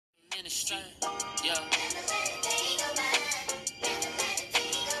strength. Yeah.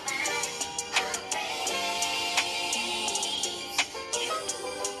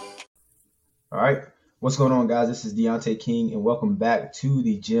 All right. What's going on, guys? This is Deontay King, and welcome back to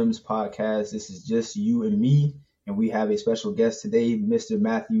the JYMs podcast. This is just you and me, and we have a special guest today, Mr.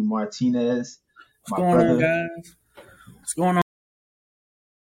 Matthew Martinez. What's going on, guys? What's going on?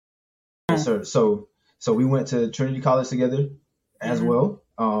 Yes, sir. So we went to Trinity College together as well.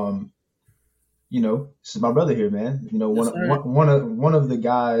 This is my brother here, man. One of the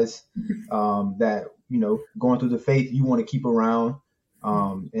guys that, going through the faith you want to keep around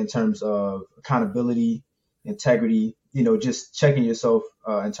in terms of accountability, integrity, just checking yourself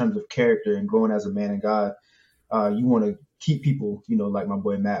in terms of character and growing as a man in God. You want to keep people, like my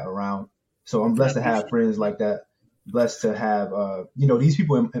boy Matt around. So I'm blessed to have friends like that. Blessed to have, these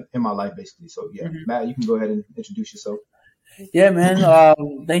people in my life, basically. So, yeah, Matt, you can go ahead and introduce yourself. Yeah, man.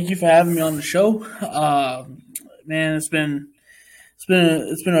 Thank you for having me on the show. Man, it's been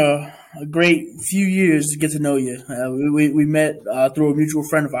a great few years to get to know you. We met through a mutual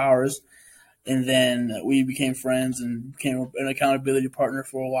friend of ours, and then we became friends and became an accountability partner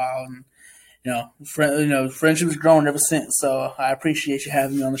for a while. And friendship's grown ever since. So I appreciate you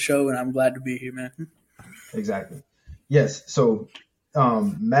having me on the show, and I'm glad to be here, man. Exactly. Yes. So,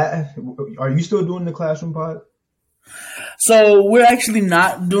 Matt, are you still doing the classroom pod? So we're actually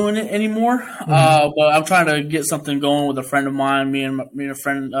not doing it anymore, but I'm trying to get something going with a friend of mine. Me and a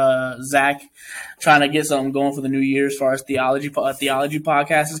friend Zach, trying to get something going for the new year as far as theology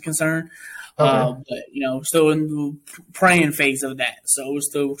podcast is concerned. Okay. But still in the praying phase of that. So we're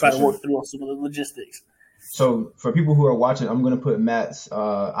still trying to work through some of the logistics. So for people who are watching, I'm going to put Matt's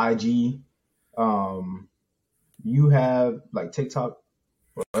IG. You have like TikTok?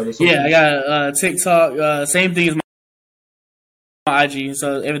 Yeah, I got TikTok. Same thing as my IG,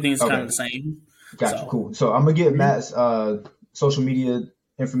 so everything's kind of the same. Gotcha, cool. So I'm going to get Matt's social media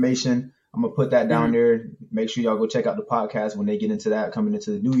information. I'm going to put that down there. Make sure y'all go check out the podcast when they get into that, coming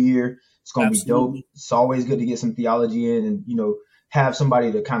into the new year. It's going to be dope. It's always good to get some theology in and, have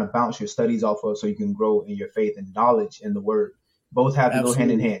somebody to kind of bounce your studies off of so you can grow in your faith and knowledge in the word. Both have to go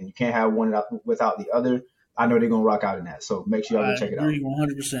hand in hand. You can't have one without the other. I know they're going to rock out in that. So make sure y'all go check it out.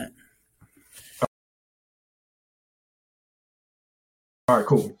 100%. All right,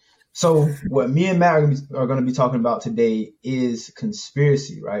 cool. So what me and Matt are going to be talking about today is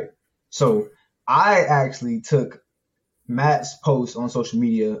conspiracy, right? So I actually took Matt's post on social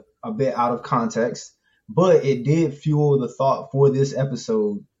media a bit out of context, but it did fuel the thought for this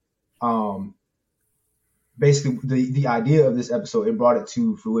episode. Basically, the idea of this episode, it brought it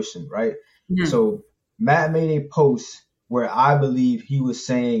to fruition, right? Mm-hmm. So Matt made a post where I believe he was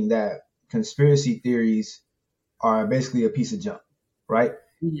saying that conspiracy theories are basically a piece of junk, right?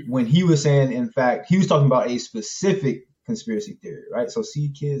 Mm-hmm. When he was saying, in fact, he was talking about a specific conspiracy theory, right? So see,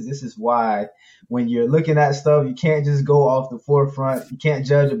 kids, this is why when you're looking at stuff, you can't just go off the forefront. You can't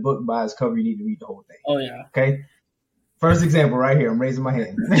judge a book by its cover. You need to read the whole thing. Oh, yeah. Okay? First example right here. I'm raising my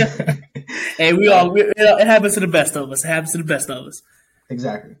hand. Hey, it happens to the best of us.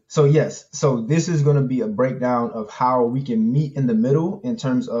 Exactly. So, yes. So this is going to be a breakdown of how we can meet in the middle in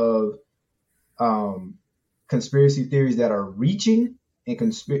terms of conspiracy theories that are reaching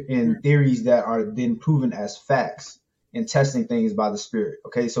and theories that are then proven as facts and testing things by the Spirit.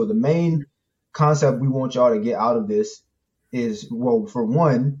 Okay, so the main concept we want y'all to get out of this is, well, for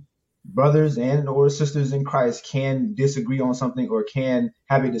one, brothers and or sisters in Christ can disagree on something or can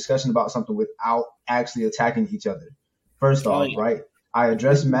have a discussion about something without actually attacking each other. First off, right? I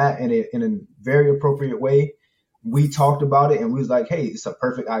addressed Matt in a very appropriate way. We talked about it and we was like, hey, it's a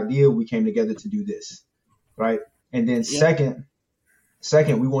perfect idea. We came together to do this, right? And then second,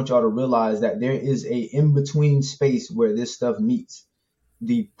 we want y'all to realize that there is a in-between space where this stuff meets.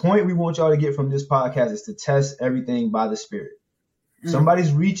 The point we want y'all to get from this podcast is to test everything by the Spirit. If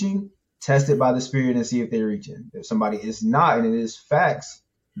somebody's reaching, test it by the Spirit and see if they're reaching. If somebody is not and it is facts,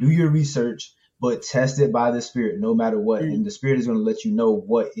 do your research, but test it by the Spirit no matter what. And the Spirit is going to let you know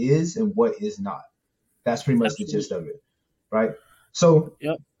what is and what is not. That's pretty much the gist of it, right? So,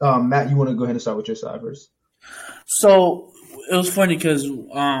 Matt, you want to go ahead and start with your side first? So it was funny because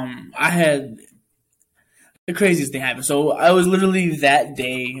I had the craziest thing happen. So I was literally that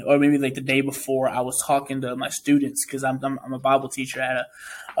day, or maybe like the day before, I was talking to my students because I'm a Bible teacher at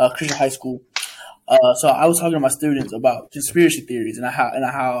a Christian high school. So I was talking to my students about conspiracy theories and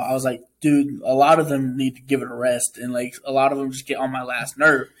how I was like, dude, a lot of them need to give it a rest, and like a lot of them just get on my last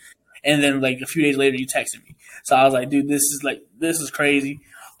nerve. And then like a few days later, you texted me. So I was like, dude, this is crazy.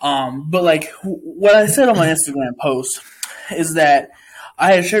 But like what I said on my Instagram post is that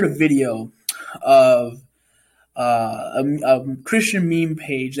I had shared a video of a Christian meme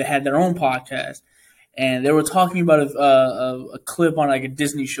page that had their own podcast, and they were talking about a clip on like a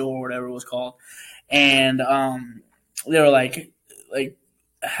Disney show or whatever it was called, and they were like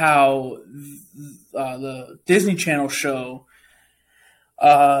how the Disney Channel show.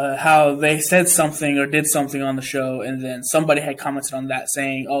 How they said something or did something on the show, and then somebody had commented on that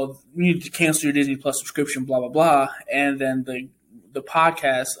saying, "Oh, you need to cancel your Disney Plus subscription," blah blah blah. And then the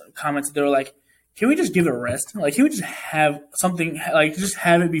podcast commented, they were like, "Can we just give it a rest? Like, can we just have something like just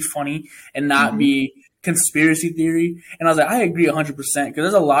have it be funny and not be conspiracy theory?" And I was like, I agree 100% because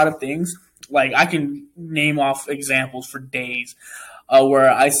there's a lot of things like I can name off examples for days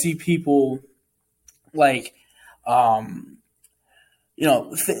where I see people like.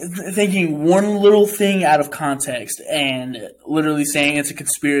 Thinking one little thing out of context and literally saying it's a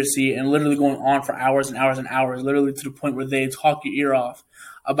conspiracy and literally going on for hours and hours and hours, literally to the point where they talk your ear off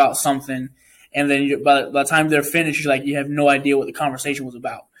about something. And then by the time they're finished, you have no idea what the conversation was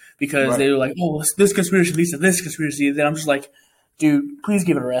about because they were like, oh, this conspiracy leads to this conspiracy. And then I'm just like, dude, please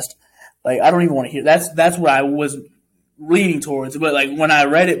give it a rest. Like, I don't even want to hear. That's what I was leaning towards. But like when I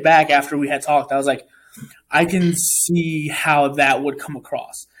read it back after we had talked, I was like, I can see how that would come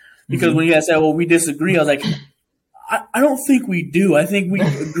across. Because when you guys said, well, we disagree, I was like, I don't think we do. I think we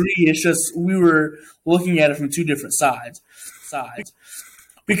agree. It's just we were looking at it from two different sides.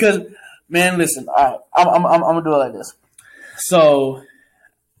 Because, man, listen, I'm going to do it like this. So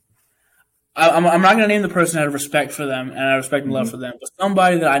I'm not going to name the person out of respect for them, and I respect and love for them. But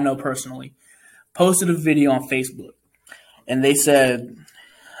somebody that I know personally posted a video on Facebook, and they said,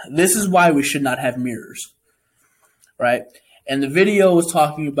 this is why we should not have mirrors. Right? And the video was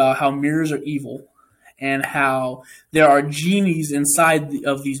talking about how mirrors are evil and how there are genies inside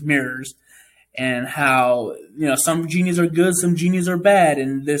of these mirrors and how, some genies are good, some genies are bad,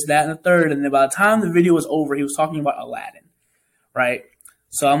 and this, that, and the third. And then by the time the video was over, he was talking about Aladdin. Right?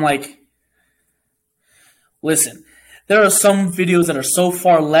 So I'm like, listen, there are some videos that are so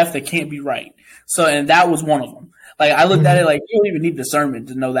far left they can't be right. So, and that was one of them. Like, I looked at it like, you don't even need discernment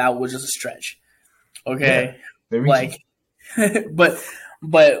to know that was just a stretch. Okay? Yeah, like,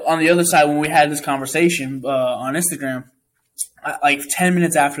 but on the other side, when we had this conversation on Instagram, like 10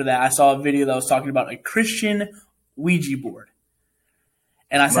 minutes after that, I saw a video that was talking about a Christian Ouija board.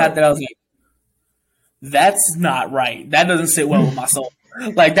 And I sat there, I was like, that's not right. That doesn't sit well with my soul.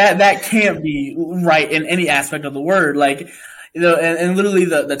 Like, that can't be right in any aspect of the word. Like, and literally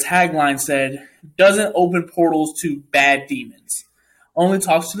the tagline said, doesn't open portals to bad demons, only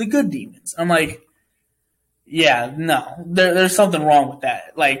talks to the good demons. I'm like, yeah, no, there's something wrong with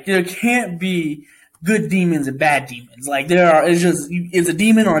that. Like, there can't be good demons and bad demons. Like, it's a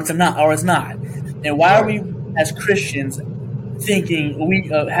demon or it's not. And why are we as Christians thinking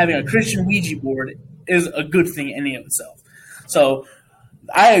having a Christian Ouija board is a good thing in and of itself? So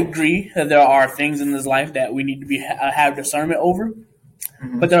I agree that there are things in this life that we need to have discernment over.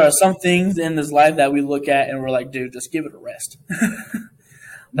 But there are some things in this life that we look at and we're like, dude, just give it a rest.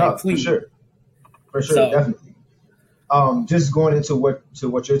 No, please. For sure, definitely. Just going into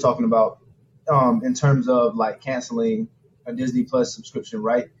what you're talking about, in terms of like canceling a Disney Plus subscription,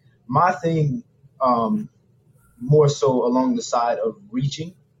 right? My thing, more so along the side of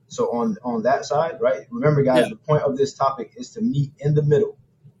reaching. So on that side, right? Remember, guys, the point of this topic is to meet in the middle.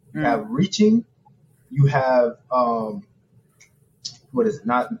 You have reaching, you have what is it?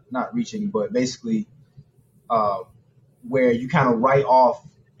 Not reaching, but basically where you kind of write off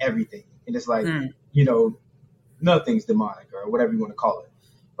everything, and it's like nothing's demonic or whatever you want to call it,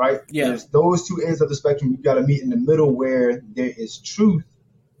 right? Yeah. There's those two ends of the spectrum. You got to meet in the middle where there is truth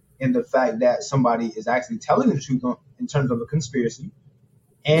in the fact that somebody is actually telling the truth in terms of a conspiracy.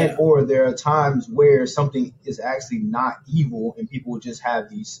 And or there are times where something is actually not evil and people just have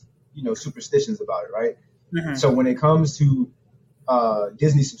these, superstitions about it, right? So when it comes to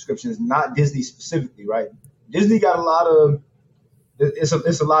Disney subscriptions, not Disney specifically, right? Disney got it's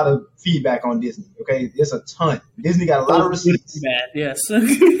a lot of feedback on Disney, okay? It's a ton. Disney got a lot of receipts. Bad, yes.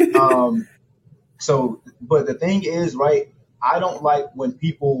 So, but the thing is, right, I don't like when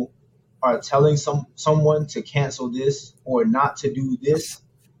people are telling someone to cancel this or not to do this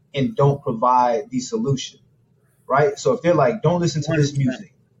and don't provide the solution, right? So if they're like, don't listen to this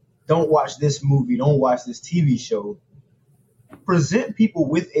music, don't watch this movie, don't watch this TV show, present people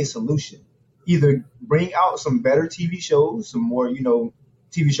with a solution. Either bring out some better TV shows, some more,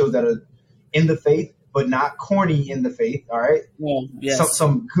 TV shows that are in the faith, but not corny in the faith, all right? Well, yes.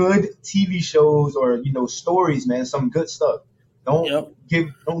 Some good TV shows or, stories, man, some good stuff. Don't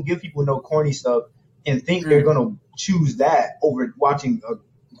give people no corny stuff. and think they're gonna choose that over watching a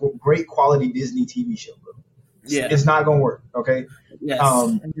great quality Disney TV show, bro. Yeah. It's not gonna work. Okay. Yes.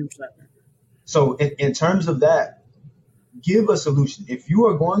 So in terms of that, give a solution. If you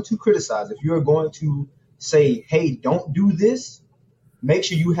are going to criticize, if you are going to say, hey, don't do this, make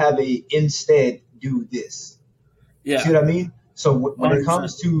sure you have a instead do this. Yeah. See what I mean? So when 100%. it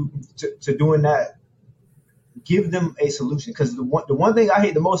comes to doing that, give them a solution. Because the one thing I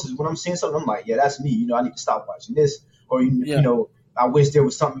hate the most is when I'm seeing something, I'm like, yeah, that's me. I need to stop watching this. Or, I wish there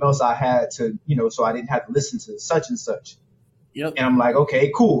was something else I had to, so I didn't have to listen to such and such. Yep. And I'm like,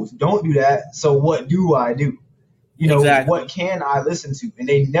 okay, cool. Don't do that. So what do I do? Exactly. What can I listen to? And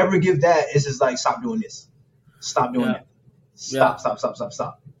they never give that. It's just like, stop doing this. Stop doing that. Stop.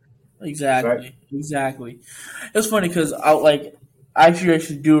 Exactly. Right? Exactly. It's funny because I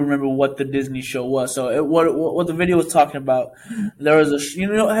actually do remember what the Disney show was. So what the video was talking about, there was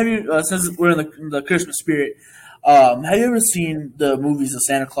have you since we're in the Christmas spirit, have you ever seen the movies of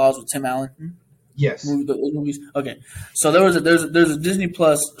Santa Claus with Tim Allen? Yes. The movies. Okay. So there's a Disney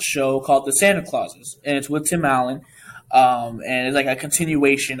Plus show called The Santa Clauses, and it's with Tim Allen, and it's like a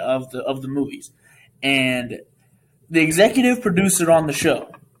continuation of the movies, and the executive producer on the show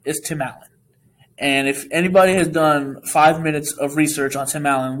is Tim Allen. And if anybody has done 5 minutes of research on Tim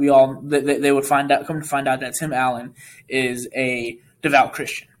Allen, they would come to find out that Tim Allen is a devout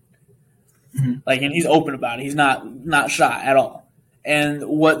Christian. Mm-hmm. And he's open about it. He's not shy at all. And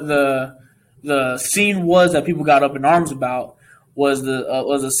what the scene was that people got up in arms about was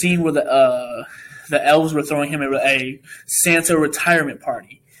a scene where the elves were throwing him a Santa retirement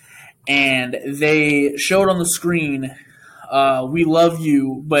party, and they showed on the screen, "We love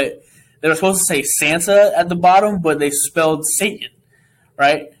you," but they were supposed to say Santa at the bottom, but they spelled Satan,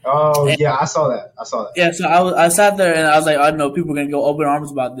 right? Oh, yeah, I saw that. Yeah, so I sat there and I was like, I know people are going to go open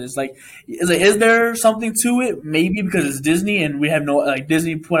arms about this. Is there something to it? Maybe because it's Disney and we have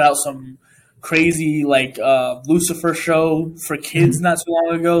Disney put out some crazy Lucifer show for kids not too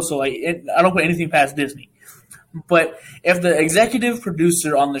long ago. So I don't put anything past Disney. But if the executive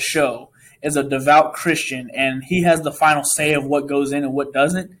producer on the show is a devout Christian and he has the final say of what goes in and what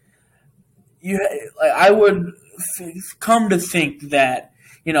doesn't, I would come to think that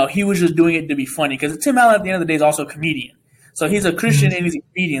he was just doing it to be funny, because Tim Allen at the end of the day is also a comedian. So he's a Christian and he's a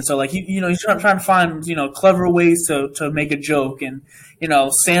comedian. So he's trying to find clever ways to make a joke, and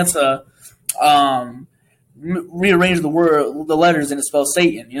Santa rearranged the letters and it spells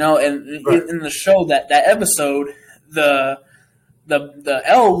Satan. And right. In the show that episode, the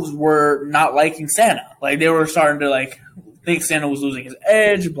elves were not liking Santa. They were starting to think Santa was losing his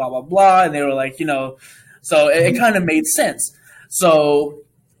edge, blah blah blah, and they were so it kind of made sense. So,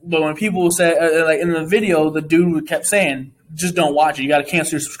 but when people said in the video, the dude kept saying, "Just don't watch it. You got to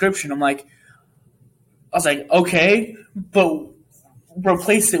cancel your subscription." I was like, okay, but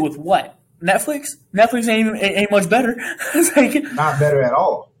replace it with what? Netflix? Netflix ain't much better. It's not better at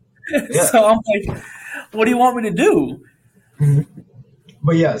all. Yeah. So I'm like, what do you want me to do? Mm-hmm.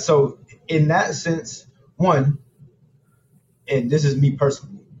 But yeah, so in that sense, one, and this is me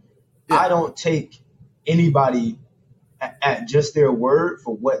personally, I don't take anybody at just their word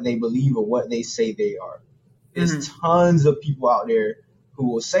for what they believe or what they say they are. There's tons of people out there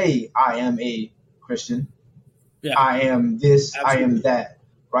who will say, I am a Christian. Yeah. I am this, absolutely. I am that,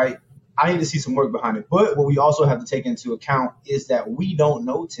 right? I need to see some work behind it. But what we also have to take into account is that we don't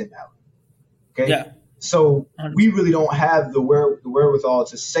know Tim Allen. Okay? Yeah. So 100%. We really don't have the wherewithal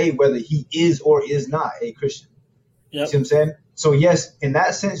to say whether he is or is not a Christian. Yep. See what I'm saying? So yes, in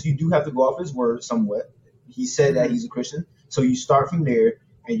that sense, you do have to go off his word somewhat. He said that he's a Christian. So you start from there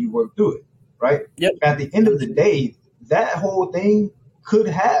and you work through it, right? Yep. At the end of the day, that whole thing could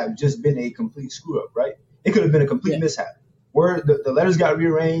have just been a complete screw up, right? It could have been a complete mishap. Where the letters got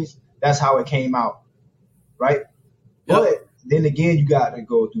rearranged, that's how it came out, right? Yep. But then again, you got to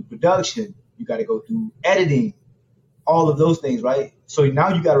go through production. You got to go through editing, all of those things, right? So now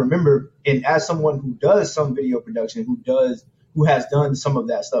you got to remember, and as someone who does some video production, who has done some of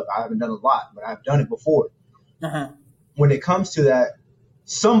that stuff, I haven't done a lot, but I've done it before. Uh-huh. When it comes to that,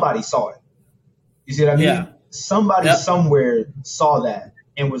 somebody saw it. You see what I mean? Yeah. Somebody somewhere saw that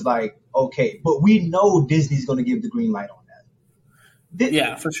and was like, okay, but we know Disney's going to give the green light on that.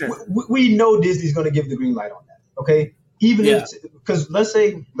 Yeah, for sure. We know Disney's going to give the green light on that. Okay, even if, because let's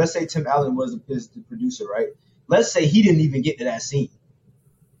say Tim Allen is the producer, right? Let's say he didn't even get to that scene.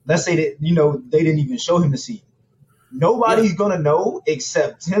 Let's say that they didn't even show him the scene. Nobody's gonna know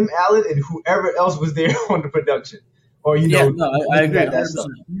except Tim Allen and whoever else was there on the production, or I agree at that stuff.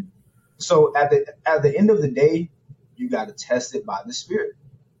 So at the end of the day, you got to test it by the Spirit,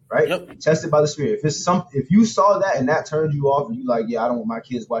 right? Yep. Tested by the Spirit. If you saw that and that turned you off, and you like, yeah, I don't want my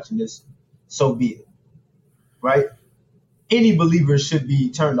kids watching this, so be it, right? Any believer should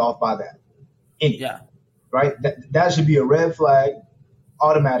be turned off by that. Yeah. Right? That should be a red flag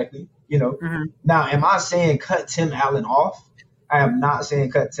automatically, Mm-hmm. Now, am I saying cut Tim Allen off? I am not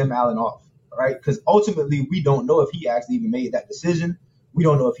saying cut Tim Allen off, right? Because ultimately, we don't know if he actually even made that decision. We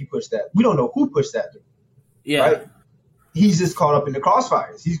don't know if he pushed that. We don't know who pushed that through, Yeah. right? He's just caught up in the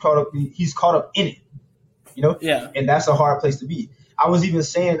crossfires. He's caught up in it, Yeah. And that's a hard place to be. I was even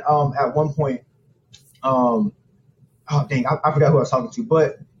saying at one point, oh dang, I forgot who I was talking to,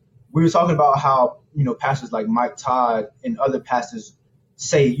 but we were talking about how, pastors like Mike Todd and other pastors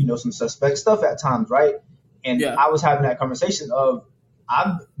say, some suspect stuff at times, right? And Yeah. I was having that conversation of,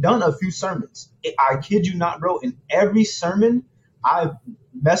 I've done a few sermons. I kid you not, bro. In every sermon, I've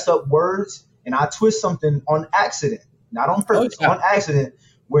messed up words and I twist something on accident, not on purpose, on accident,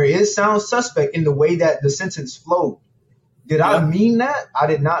 where it sounds suspect in the way that the sentence flowed. Did I mean that? I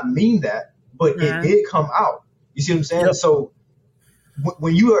did not mean that, but it did come out. You see what I'm saying? Yep. So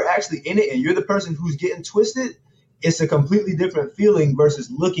when you are actually in it and you're the person who's getting twisted, it's a completely different feeling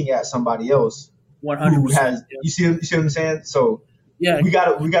versus looking at somebody else 100%. who has. You see what I'm saying? So yeah, we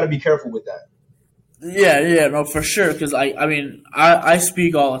gotta be careful with that. Yeah, no, for sure. Because I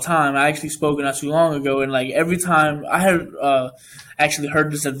speak all the time. I actually spoke not too long ago, and like every time I had actually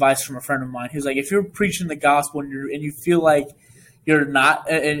heard this advice from a friend of mine. He's like, if you're preaching the gospel and you feel like you're not,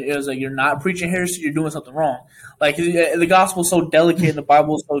 and it was like you're not preaching heresy, you're doing something wrong. Like the gospel is so delicate, and the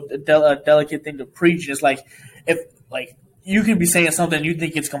Bible is so a delicate thing to preach. It's like if like you can be saying something you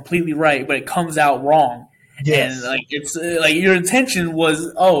think it's completely right, but it comes out wrong. Yes. And like it's like your intention was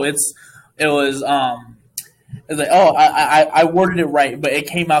it's like, oh, I worded it right, but it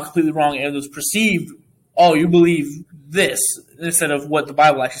came out completely wrong, and it was perceived, oh, you believe this instead of what the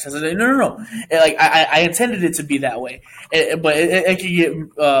Bible actually says. Like, no. And like I intended it to be that way, but it can get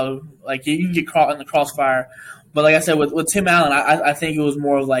like you can get caught in the crossfire. But like I said, with Tim Allen, I think it was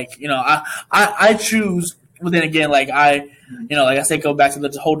more of like, I choose. But then again, like like I said, go back to the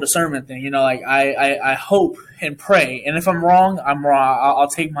whole discernment thing. Like I hope and pray, and if I'm wrong, I'm wrong. I'll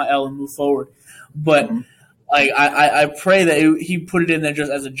take my L and move forward. But like I pray that he put it in there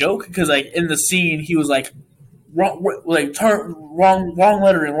just as a joke, because like in the scene he was like wrong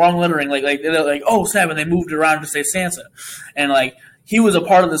lettering, like they're like, oh snap, and they moved around to say Sansa, and like he was a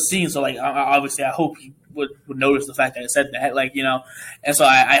part of the scene, so like obviously I hope he would notice the fact that it said that, like, and so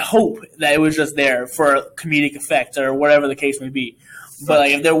I hope that it was just there for comedic effect or whatever the case may be. But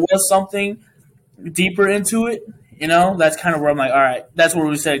like if there was something deeper into it, that's kind of where I'm like, all right, that's where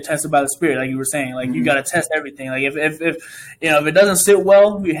we said tested by the Spirit, like you were saying, like you got to test everything. Like if if it doesn't sit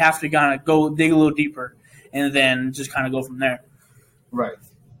well, we have to kind of go dig a little deeper and then just kind of go from there. Right.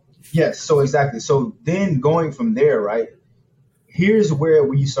 Yes. So exactly. So then going from there, right, here's where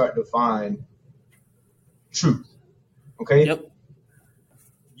we start to find truth. Okay. Yep.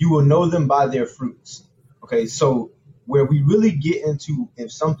 You will know them by their fruits. Okay. So where we really get into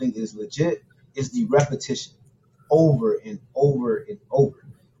if something is legit is the repetition over and over and over.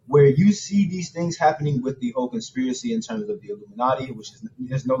 Where you see these things happening with the whole conspiracy in terms of the Illuminati, which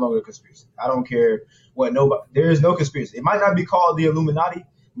is no longer a conspiracy. I don't care what nobody. There is no conspiracy. It might not be called the Illuminati,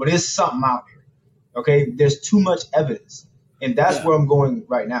 but there's something out there. Okay. There's too much evidence, and that's where I'm going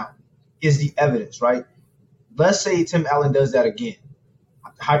right now. Is the evidence, right? Let's say Tim Allen does that again,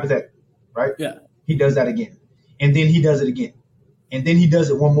 hypothetically, right? Yeah. He does that again, and then he does it again, and then he does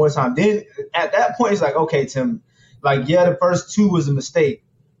it one more time. Then at that point, it's like, okay, Tim, like, yeah, the first two was a mistake.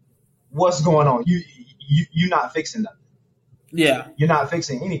 What's going on? You're not fixing nothing. Yeah. You're not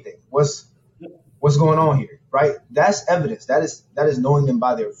fixing anything. What's going on here, right? That's evidence. That is knowing them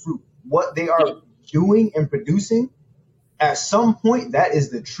by their fruit. What they are doing and producing, at some point, that is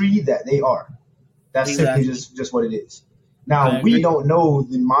the tree that they are. That's simply just what it is. Now, we don't know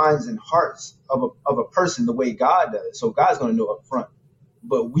the minds and hearts of a person the way God does. So God's going to know up front.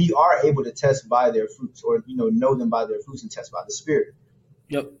 But we are able to test by their fruits, or, know them by their fruits and test by the Spirit.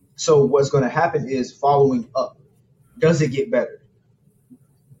 Yep. So what's going to happen is following up. Does it get better?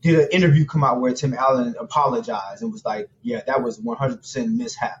 Did an interview come out where Tim Allen apologized and was like, yeah, that was 100%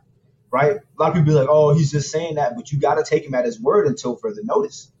 mishap, right? A lot of people be like, oh, he's just saying that, but you got to take him at his word until further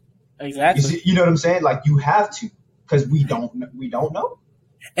notice. Exactly. You know what I'm saying? Like, you have to, because we don't know.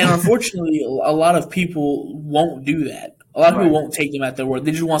 And unfortunately, a lot of people won't do that. A lot of people won't take them at their word.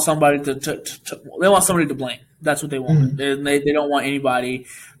 They just want somebody they want somebody to blame. That's what they want. They don't want anybody.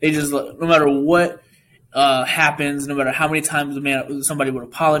 They just, no matter what happens, no matter how many times somebody would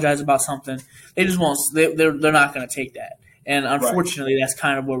apologize about something, they just won't. They're not going to take that. And Right. unfortunately, that's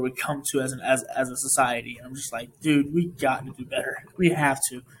kind of where we come to as a society. And I'm just like, dude, we got to do better. We have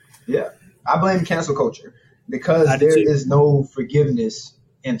to. Yeah. I blame cancel culture I because do there too. is no forgiveness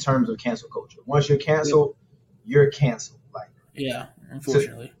in terms of cancel culture. Once you're Yep. canceled, you're canceled. Like Yeah, to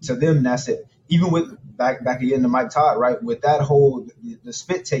unfortunately. to them, that's it. Even with back again to Mike Todd, right? With that whole the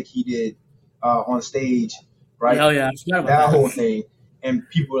spit take he did on stage, right? Yeah, oh yeah, I forgot about That whole that. thing, and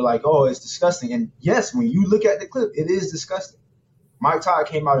people were like, "Oh, it's disgusting." And yes, when you look at the clip, it is disgusting. Mike Todd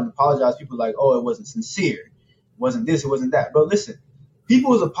came out and apologized. People were like, "Oh, it wasn't sincere. It wasn't this. It wasn't that." Bro, listen.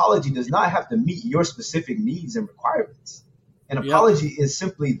 People's apology does not have to meet your specific needs and requirements. An Yep. apology is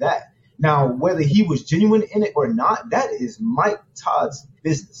simply that. Now, whether he was genuine in it or not, that is Mike Todd's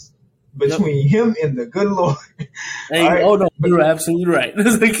business Yep. between him and the good Lord. All Hey, right, oh no, but, you're absolutely right.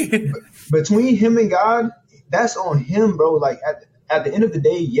 It's like, but between him and God, that's on him, bro. Like at the end of the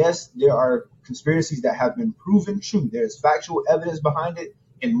day, yes, there are conspiracies that have been proven true. There's factual evidence behind it,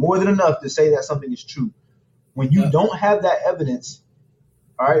 and more than enough to say that something is true. When you yep. don't have that evidence,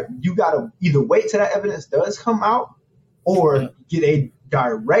 all right, you gotta either wait till that evidence does come out, or Yep. get a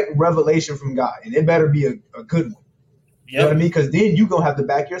direct revelation from God, and it better be a good one. You know what I Yep. mean? Because then you gonna have to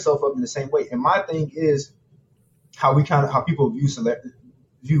back yourself up in the same way. And my thing is how people view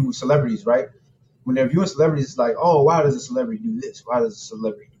celebrities, right? When they're viewing celebrities, it's like, oh, why does a celebrity do this? Why does a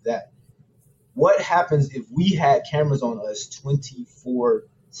celebrity do that? What happens if we had cameras on us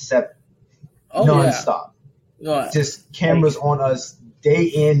 24/7, Oh yeah. nonstop? Well, Just like, cameras on us day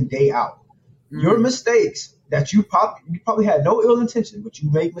in, day out. Your mm, mistakes that you probably had no ill intention, but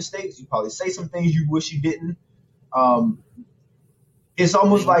you make mistakes. You probably say some things you wish you didn't. Um, it's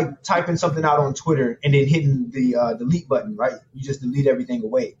almost like, like typing something out on Twitter and then hitting the delete button, right? You just delete everything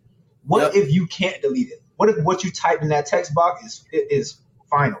away. What yep. if you can't delete it? What if what you type in that text box is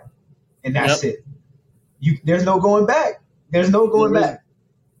final and that's Yep. it? There's no going back. There's no going There is back.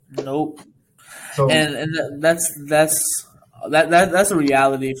 nope. So And that's a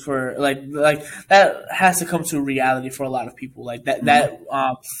reality for like that has to come to a reality for a lot of people. Like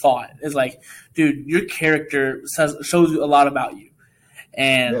mhm, thought is like, dude, your character shows you a lot about you.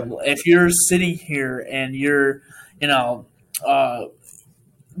 yeah, And if you're sitting here and you're, you know, uh,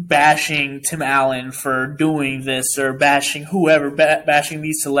 bashing Tim Allen for doing this or bashing whoever, bashing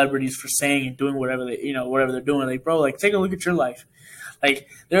these celebrities for saying and doing whatever whatever they're doing, like, bro, like, take a look at your life. Like,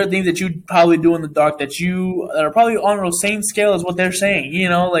 there are things that you probably do in the dark that are probably on the same scale as what they're saying.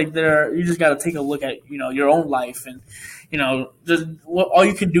 Like, you just got to take a look at your own life, and just all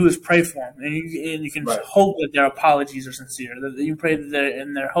you can do is pray for them, and you can right, hope that their apologies are sincere. That you pray that they're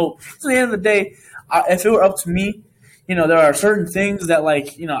in their hope. So at the end of the day, if it were up to me, there are certain things that,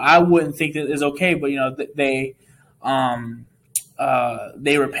 like, I wouldn't think that is okay, but um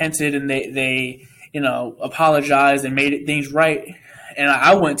they repented and they apologized and made things right, and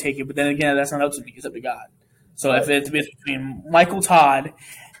I wouldn't take it. But then again, that's not up to me; it's up to God. So if right, it's between Michael Todd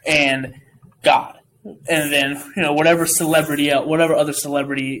and God, and then whatever other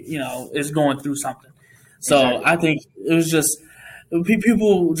celebrity is going through something. So exactly. I think it was just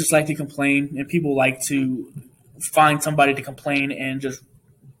people just like to complain, and people like to find somebody to complain and just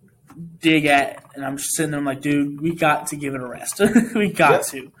dig at. And I'm just sitting there, I'm like, dude, we got to give it a rest. We got Yep.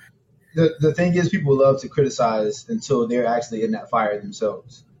 to. The thing is, people love to criticize until they're actually in that fire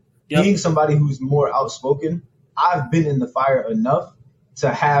themselves. Being Yep. somebody who's more outspoken, I've been in the fire enough to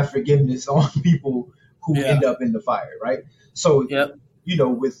have forgiveness on people who Yeah. end up in the fire, right? So, Yep.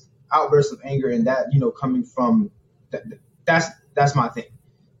 with outbursts of anger and that, coming from that, that's my thing.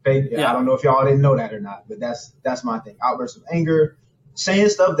 Okay, I Yeah. don't know if y'all didn't know that or not, but that's my thing. Outbursts of anger, saying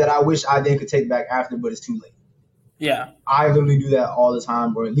stuff that I wish I then could take back after, but it's too late. Yeah. I literally do that all the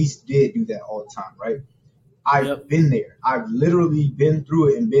time, or at least did do that all the time, right? I've Yep. been there. I've literally been through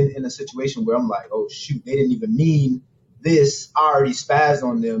it and been in a situation where I'm like, oh shoot, they didn't even mean this. I already spazzed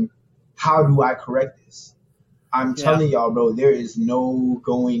on them. How do I correct this? I'm Yeah. telling y'all, bro, there is no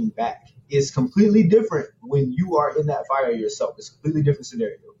going back. It's completely different when you are in that fire yourself. It's a completely different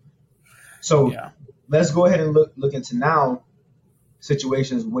scenario. So Yeah. let's go ahead and look into now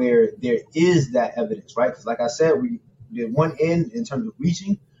situations where there is that evidence, right? Because like I said, we did one end in terms of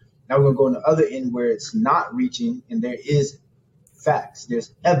reaching. Now we're gonna go on the other end where it's not reaching and there is facts.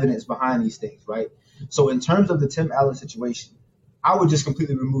 There's evidence behind these things, right? So in terms of the Tim Allen situation, I would just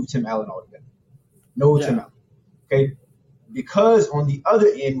completely remove Tim Allen altogether. No Tim Yeah. Allen. Okay. Because on the other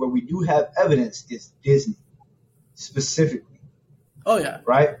end where we do have evidence is Disney specifically, Oh yeah.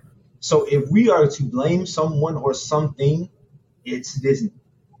 right? So if we are to blame someone or something, it's Disney.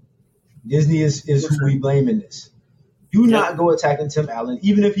 Disney is For who sure. we blame in this. Do not go attacking Tim Allen,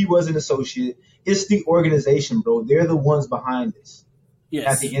 even if he was an associate. It's the organization, bro. They're the ones behind this. Yes.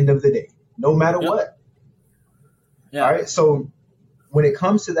 At the end of the day, no matter what. Yeah. All right. So when it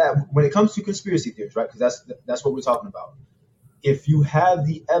comes to that, when it comes to conspiracy theories, right? Because that's what we're talking about. If you have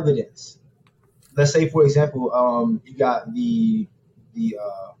the evidence, let's say, for example, you got the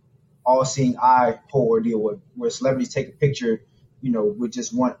all-seeing eye whole ordeal where celebrities take a picture, with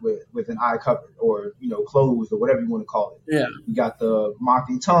just one with an eye covered or closed or whatever you want to call it. Yeah. You got the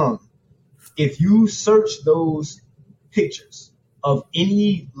mocking tongue. If you search those pictures of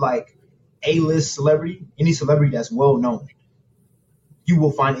any like A-list celebrity, any celebrity that's well known, you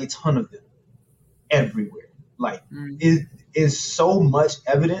will find a ton of them everywhere. Like it is so much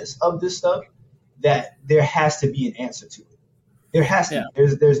evidence of this stuff that there has to be an answer to it. There has to.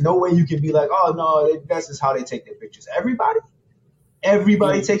 Yeah. There's no way you can be like, oh no, that's just how they take their pictures.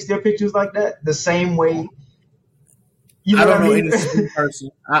 Everybody takes their pictures like that the same way. I don't know any sane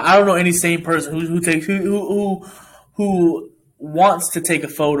person. I don't know any sane person who wants to take a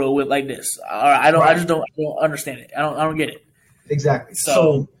photo with like this. I just don't understand it. I don't get it. Exactly.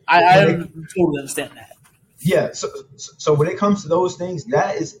 So I totally understand that. Yeah. So when it comes to those things,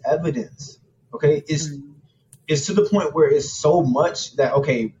 that is evidence. Okay. It's to the point where it's so much that,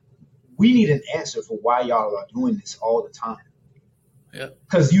 okay, we need an answer for why y'all are doing this all the time. Yeah.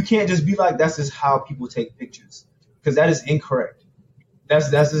 Because you can't just be like, that's just how people take pictures. Because that is incorrect.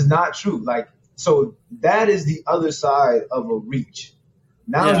 That's just not true. Like, so that is the other side of a reach.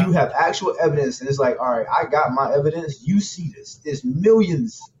 Now you have actual evidence, and it's like, all right, I got my evidence. You see this. There's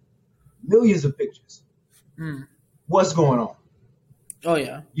millions of pictures. What's going on? Oh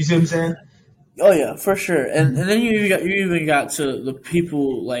yeah. You see what I'm saying? Oh yeah, for sure. And then you even got to the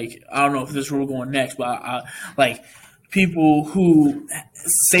people, like, I don't know if this is where we're going next, but like people who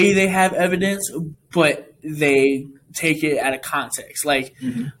say they have evidence, but they take it out of context. Like,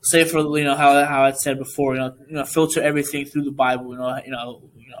 say for how I said before, filter everything through the Bible.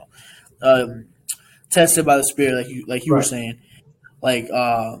 Tested by the Spirit, like you were saying. Like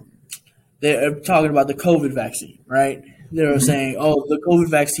they're talking about the COVID vaccine, right? They were saying, "Oh, the COVID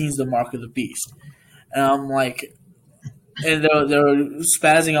vaccine is the mark of the beast," and I'm like, and they're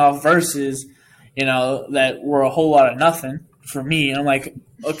spazzing off verses, that were a whole lot of nothing for me. And I'm like,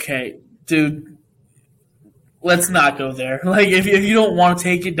 okay, dude, let's not go there. Like, if you don't want to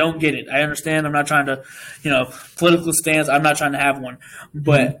take it, don't get it. I understand. I'm not trying to, political stance. I'm not trying to have one,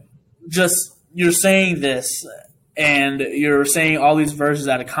 but just you're saying this, and you're saying all these verses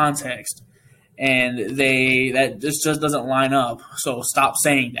out of context. And that just doesn't line up. So stop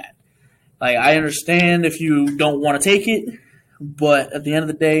saying that. Like, I understand if you don't want to take it, but at the end of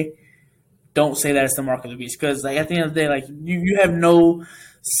the day, don't say that it's the mark of the beast. Because at the end of the day, like you have no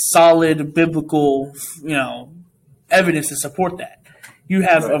solid biblical, evidence to support that. You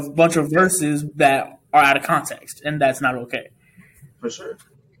have a bunch of verses that are out of context, and that's not okay. For sure.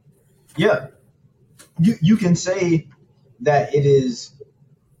 Yeah, you can say that it is.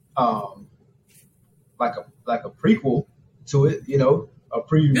 Like a prequel to it, a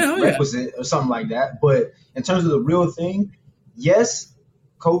prerequisite or something like that. But in terms of the real thing, yes,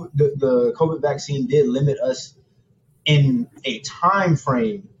 the COVID vaccine did limit us in a time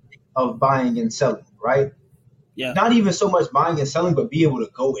frame of buying and selling, right? Yeah. Not even so much buying and selling, but be able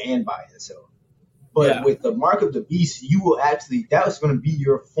to go and buy and sell. But with the mark of the beast, you will that's going to be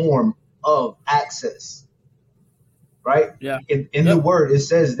your form of access. Right? Yeah. In the word, it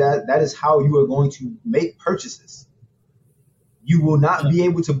says that is how you are going to make purchases. You will not be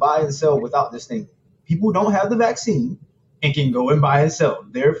able to buy and sell without this thing. People don't have the vaccine and can go and buy and sell.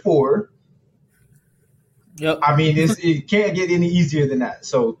 Therefore, I mean, it can't get any easier than that.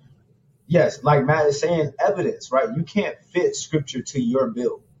 So, yes, like Matt is saying, evidence, right? You can't fit scripture to your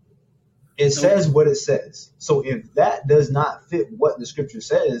bill. It says what it says. So if that does not fit what the scripture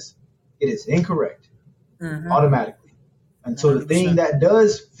says, it is incorrect automatically. Until the thing that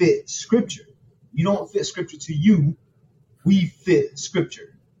does fit scripture, you don't fit scripture to you, we fit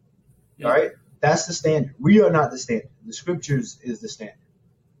scripture. All right? That's the standard. We are not the standard. The scriptures is the standard.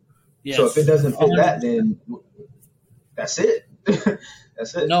 Yes. So if it doesn't fit that, then that's it.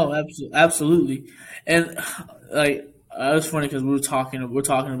 That's it. No, absolutely. And like, it was funny because we're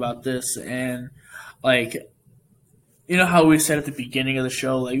talking about this, and like, how we said at the beginning of the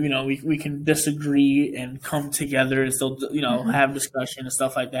show, like, we can disagree and come together and still, have discussion and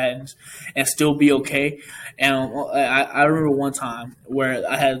stuff like that, and still be okay. And I remember one time where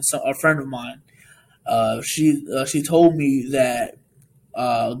I had a friend of mine. She told me that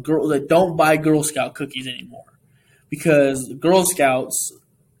don't buy Girl Scout cookies anymore because Girl Scouts,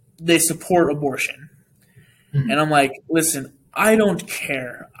 they support abortion. And I'm like, listen, I don't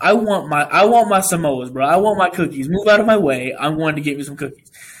care. I want my Samoas, bro. I want my cookies. Move out of my way. I'm going to get me some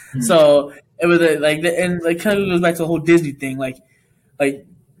cookies. Mhm. So it was and like kind of goes back to the whole Disney thing. Like they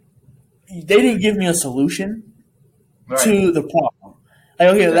didn't give me a solution to the problem. Like,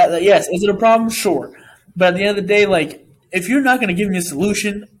 okay, yes, is it a problem? Sure, but at the end of the day, like if you're not going to give me a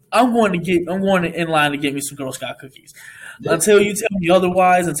solution, I'm going in line to get me some Girl Scout cookies. Yeah. Until you tell me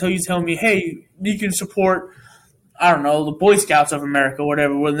otherwise, until you tell me, hey, you can support, I don't know, the Boy Scouts of America,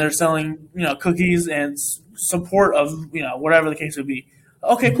 whatever, when they're selling, cookies and support of, whatever the case would be.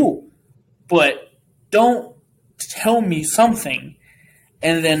 Okay, cool. But don't tell me something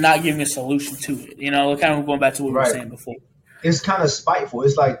and then not give me a solution to it. Kind of going back to what we were saying before. It's kind of spiteful.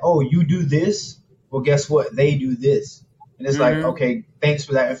 It's like, oh, you do this? Well, guess what? They do this. And it's like, okay, thanks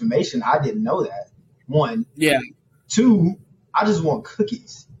for that information. I didn't know that. One. Yeah. Two, I just want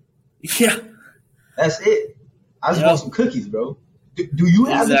cookies. Yeah. That's it. I just want some cookies, bro. Do you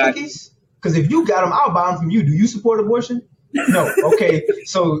have the cookies? Because if you got them, I'll buy them from you. Do you support abortion? No. Okay.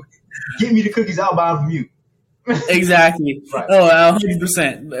 So get me the cookies. I'll buy them from you. Exactly. Right. Oh,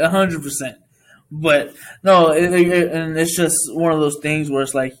 100%. 100%. But no, and it's just one of those things where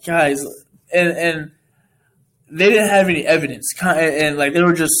it's like, guys, and they didn't have any evidence, and like they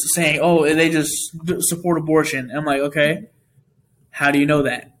were just saying, oh, they just support abortion. And I'm like, okay, how do you know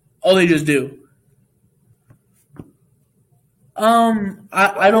that? Oh, they just do.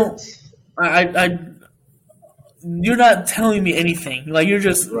 I don't. You're not telling me anything. Like you're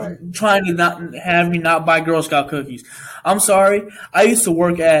just trying to not have me not buy Girl Scout cookies. I'm sorry. I used to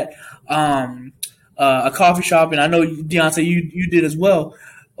work at a coffee shop, and I know Deontay, you did as well.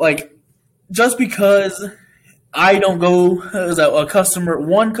 Like just because I don't go as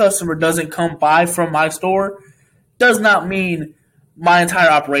one customer doesn't come by from my store does not mean my entire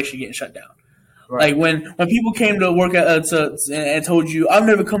operation getting shut down. Right. Like when people came to work and told you, I'm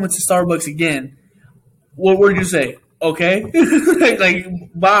never coming to Starbucks again. What did you say? Okay, like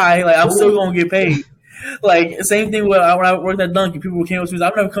bye. Like I'm still gonna get paid. Like same thing when I worked at Dunkin'. People came up to me,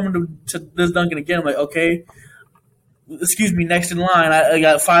 I'm never coming to this Dunkin' again. I'm like, okay, excuse me, next in line. I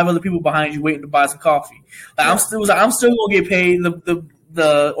got 5 other people behind you waiting to buy some coffee. Like, I'm still gonna get paid.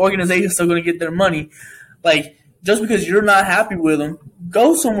 The organization's still gonna get their money. Like just because you're not happy with them,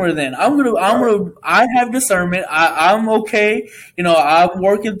 go somewhere. Then I have discernment. I'm okay. I'm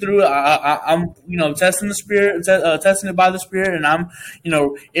working through it. I'm testing the spirit, testing it by the spirit, and I'm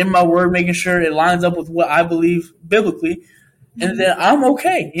in my word, making sure it lines up with what I believe biblically. And then I'm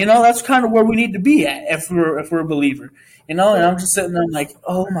okay. That's kind of where we need to be at if we're a believer. And I'm just sitting there like,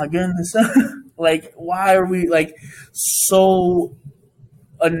 oh my goodness, like why are we like so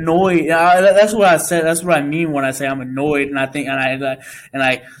annoyed? That's what I said. That's what I mean when I say I'm annoyed. And I think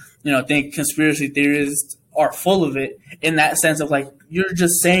I think conspiracy theorists are full of it in that sense of like you're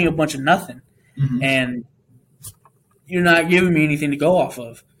just saying a bunch of nothing, and you're not giving me anything to go off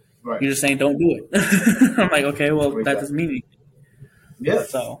of. Right. You're just saying don't do it. I'm like, okay, well that doesn't mean anything. Yeah.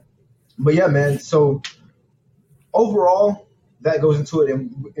 But yeah, man. So overall, that goes into it,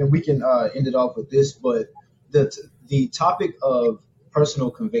 and we can end it off with this. But the topic of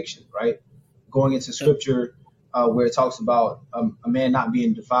personal conviction, right? Going into scripture where it talks about a man not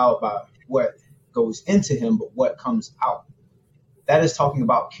being defiled by what goes into him, but what comes out. That is talking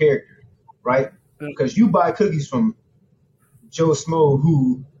about character, right? Because you buy cookies from Joe Smo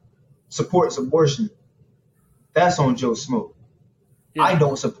who supports abortion. That's on Joe Smo. Yeah. I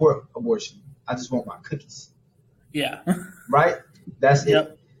don't support abortion. I just want my cookies. Yeah. Right? That's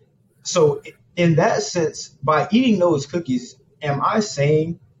it. So in that sense, by eating those cookies, am I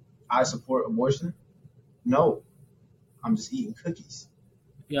saying I support abortion? No. I'm just eating cookies.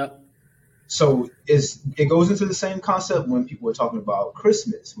 Yep. So it goes into the same concept when people are talking about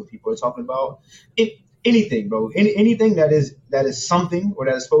Christmas, when people are talking about anything, bro. Anything that is something or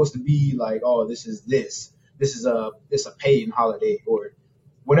that is supposed to be like, oh, this is a pagan holiday or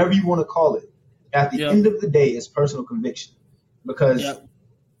whatever you want to call it. At the end of the day, it's personal conviction, because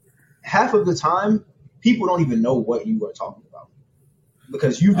half of the time people don't even know what you are talking about,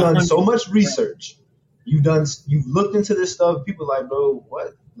 because you've done so much research. You've looked into this stuff. People are like, bro,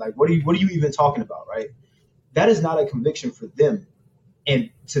 what? Like, what are you even talking about, right? That is not a conviction for them. And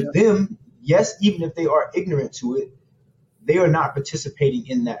to them, yes, even if they are ignorant to it, they are not participating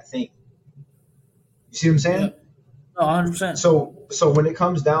in that thing. You see what I'm saying? Yeah. No, 100%. So when it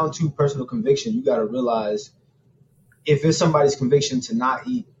comes down to personal conviction, you got to realize if it's somebody's conviction to not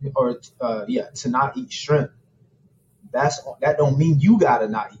eat to not eat shrimp, that don't mean you got to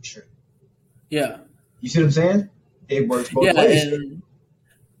not eat shrimp. Yeah. You see what I'm saying? It works both ways.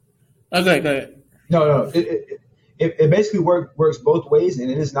 Okay, go ahead. No. It basically works both ways,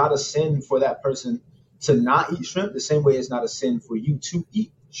 and it is not a sin for that person to not eat shrimp. The same way it's not a sin for you to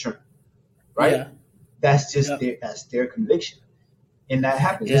eat shrimp, right? Yeah. That's just Yep. that's their conviction, and that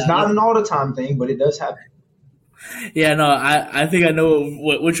happens. It's Yeah. not an all the time thing, but it does happen. Yeah, no, I think I know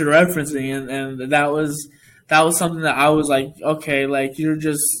what you're referencing, and that was something that I was like, okay, like you're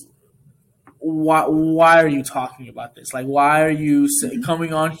just why are you talking about this? Like, why are you Mm-hmm.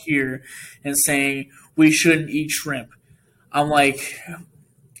 coming on here and saying we shouldn't eat shrimp? I'm like,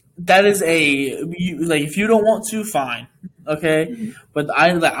 that is like if you don't want to, fine, okay. Mm-hmm. But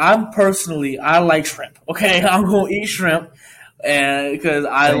I'm personally I like shrimp. Okay, I'm gonna eat shrimp, and because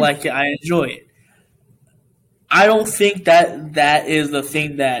I Same. like it, I enjoy it. I don't think that is the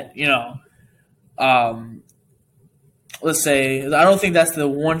thing that Um, let's say I don't think that's the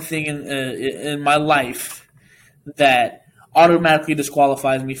one thing in my life that automatically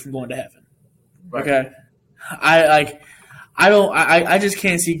disqualifies me from going to heaven. Right. Okay, I like I don't I just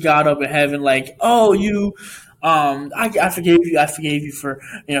can't see God up in heaven like, oh, you I forgave you for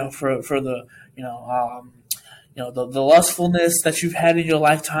for the the lustfulness that you've had in your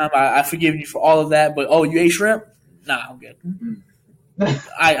lifetime. I forgive you for all of that, but oh, you ate shrimp? Nah, I'm good. Mm.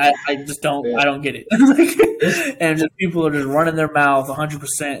 I just don't Yeah. I don't get it. And just people are just running their mouth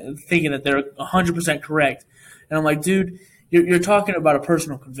 100%, thinking that they're 100% correct. And I'm like, dude, you're talking about a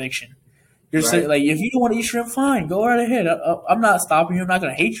personal conviction. You're saying, Right. like, if you don't want to eat shrimp, fine, go right ahead. I'm not stopping you. I'm not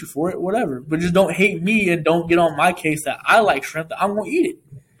going to hate you for it, whatever. But just don't hate me and don't get on my case that I like shrimp, that I'm going to eat it.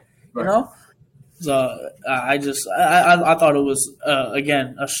 You Right. know? So I thought it was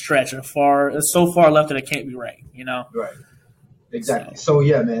again a stretch, it's so far left that it can't be right. Right. Exactly. So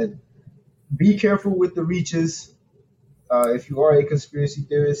yeah, man, be careful with the reaches. If you are a conspiracy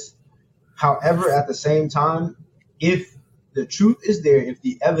theorist, however, at the same time, if the truth is there, if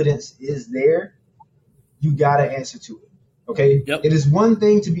the evidence is there, you gotta answer to it. Okay. Yep. It is one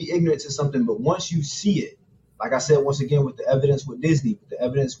thing to be ignorant to something, but once you see it, like I said, once again, with the evidence with Disney, with the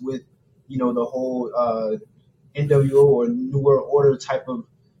evidence with the whole NWO or New World Order type of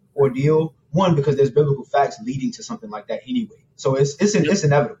ordeal. One, because there's biblical facts leading to something like that anyway. So it's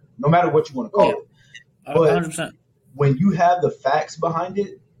inevitable, no matter what you want to call it. But 100%. when you have the facts behind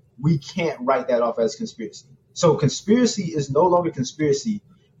it, we can't write that off as conspiracy. So conspiracy is no longer conspiracy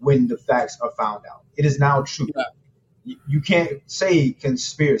when the facts are found out. It is now true. Yeah. You can't say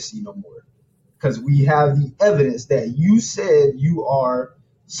conspiracy no more because we have the evidence that you said you are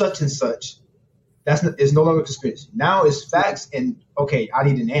such and such. It's no longer conspiracy. Now it's facts, and okay, I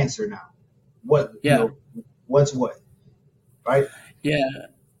need an answer now. What what's what, right? Yeah,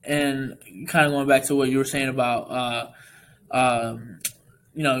 and kind of going back to what you were saying about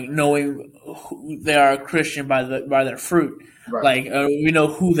knowing who they are a Christian by their fruit. Right. Like we know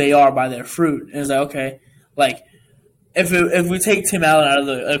who they are by their fruit. And it's like, okay, like if we take Tim Allen out of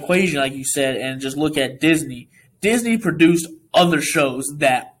the equation, like you said, and just look at Disney. Disney produced other shows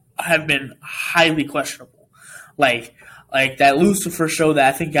that have been highly questionable, like that Lucifer show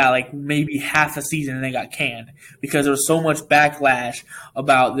that I think got like maybe half a season and then got canned because there was so much backlash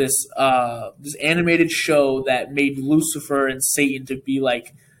about this animated show that made Lucifer and Satan to be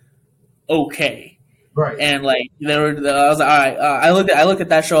like okay. Right. And like I was like, all right. I looked at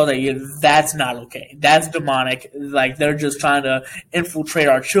that show. I was like, yeah, that's not okay. That's demonic. Like they're just trying to infiltrate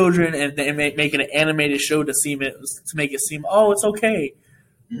our children and make it an animated show to make it seem, oh, it's okay.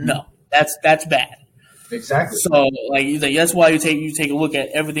 Mm-hmm. No, that's bad. Exactly. So like that's why you take a look at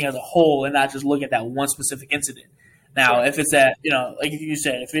everything as a whole and not just look at that one specific incident. Now, Right. if it's that like you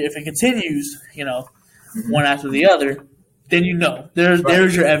said, if it continues, Mm-hmm. one after the other, then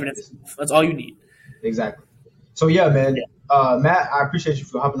there's your evidence. That's all you need. Exactly. So yeah, man. Yeah. Matt, I appreciate you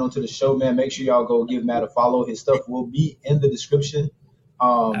for hopping onto the show, man. Make sure y'all go give Matt a follow. His stuff will be in the description.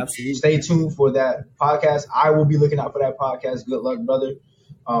 Absolutely. Stay tuned for that podcast. I will be looking out for that podcast. Good luck, brother.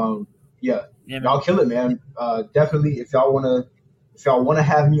 Yeah, y'all kill it, man. Definitely, if y'all wanna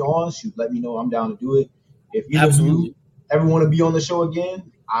have me on, shoot, let me know. I'm down to do it. If either of you ever want to be on the show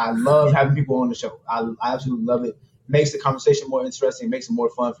again, I love having people on the show. I absolutely love it. Makes the conversation more interesting. Makes it more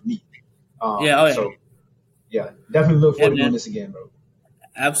fun for me. So yeah, definitely look forward to doing this again, bro.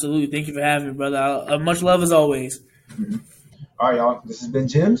 Absolutely. Thank you for having me, brother. Much love as always. Mm-hmm. All right, y'all. This has been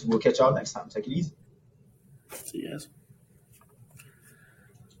JYMs. We'll catch y'all next time. Take it easy. See you guys.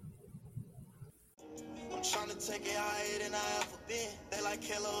 I'm trying to take it higher than I ever been. They like,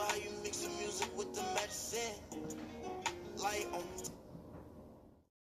 hello, how you mix the music with the medicine? Light on.